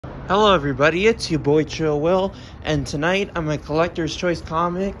Hello everybody, it's your boy Chill Will, and tonight I'm at Collector's Choice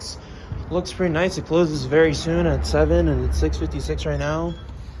Comics. Looks pretty nice. It closes very soon at 7 and it's 6:56 right now.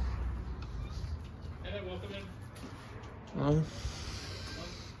 And then welcome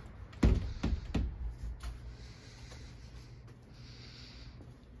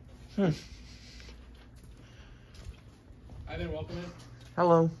in. Hi there, welcome in.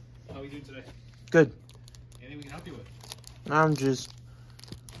 Hello. How are we doing today? Good. Anything we can help you with? I'm just...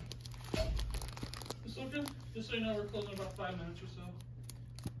 Just so you know, we're closing in about 5 minutes or so.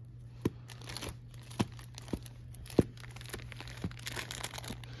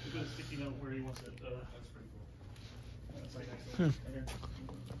 We've got a sticky note where he wants it. That's pretty cool. That's like excellent.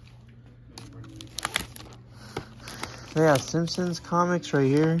 They got Simpsons comics right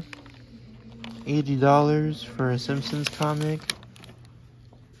here. $80 for a Simpsons comic.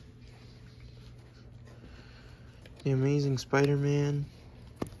 The Amazing Spider-Man.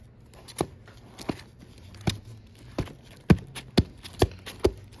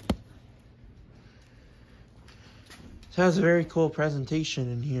 It has a very cool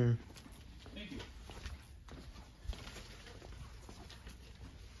presentation in here. Thank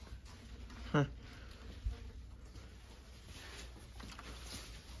you.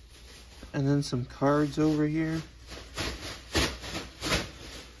 And then some cards over here.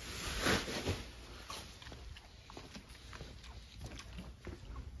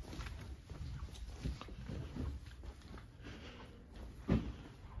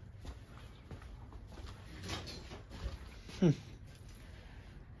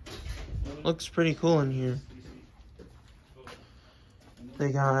 Looks pretty cool in here.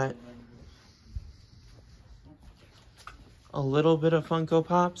 They got a little bit of Funko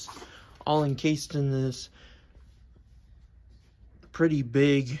Pops, all encased in this pretty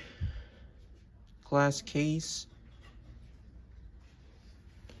big glass case.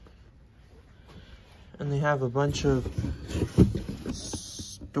 And they have a bunch of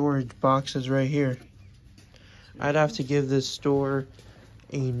storage boxes right here. I'd have to give this store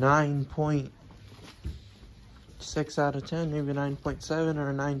a 9.6 out of 10, maybe 9.7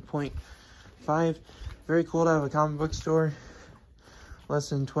 or a 9.5. Very cool to have a comic book store less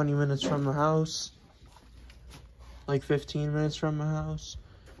than 20 minutes from the house, like 15 minutes from my house.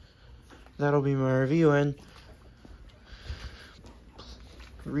 That'll be my review, and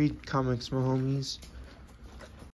read comics, my homies.